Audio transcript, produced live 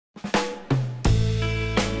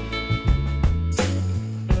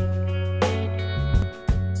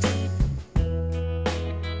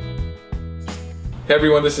Hey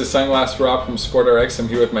everyone, this is Sunglass Rob from SportRx. I'm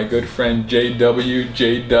here with my good friend JW,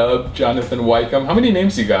 J-Dub, Jonathan Weikum. How many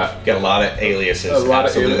names you got? Got a lot of aliases. A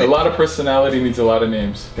lot of personality needs a lot of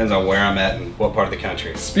names. Depends on where I'm at and what part of the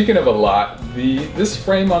country. Speaking of a lot, this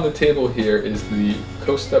frame on the table here is the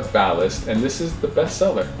Costa Ballast, and this is the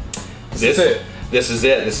bestseller. This is it. This is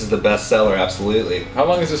it. This is the bestseller, absolutely. How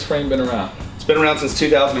long has this frame been around? It's been around since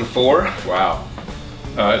 2004. Wow.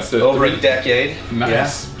 It's over a decade.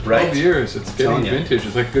 Nice. Yeah, right. 12 years. It's getting vintage.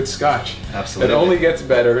 It's like good scotch. Absolutely. It only gets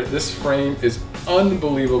better. This frame is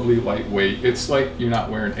unbelievably lightweight. It's like you're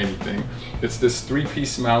not wearing anything. It's this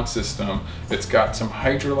 3-piece mount system. It's got some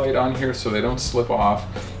Hydrolite on here so they don't slip off.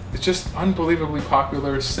 It's just unbelievably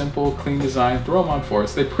popular, simple, clean design. Throw them on for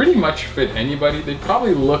us. They pretty much fit anybody. They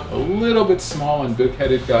probably look a little bit small on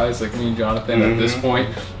big-headed guys like me and Jonathan at this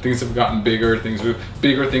point. Things have gotten bigger, things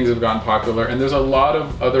have gotten popular, and there's a lot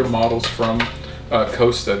of other models from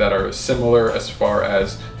Costa that are similar as far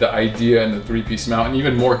as the idea and the 3-piece mount, and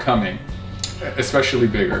even more coming, especially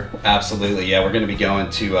bigger. Absolutely, yeah. We're going to be going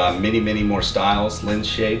to many more styles, lens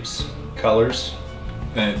shapes, colors.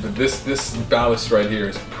 But this ballast right here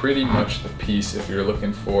is pretty much the piece if you're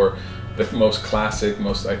looking for the most classic,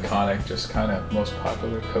 most iconic, just kind of most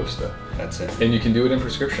popular Costa. That's it. And you can do it in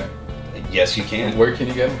prescription. Yes, you can. Where can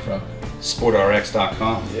you get them from?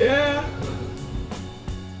 SportRx.com. Yeah.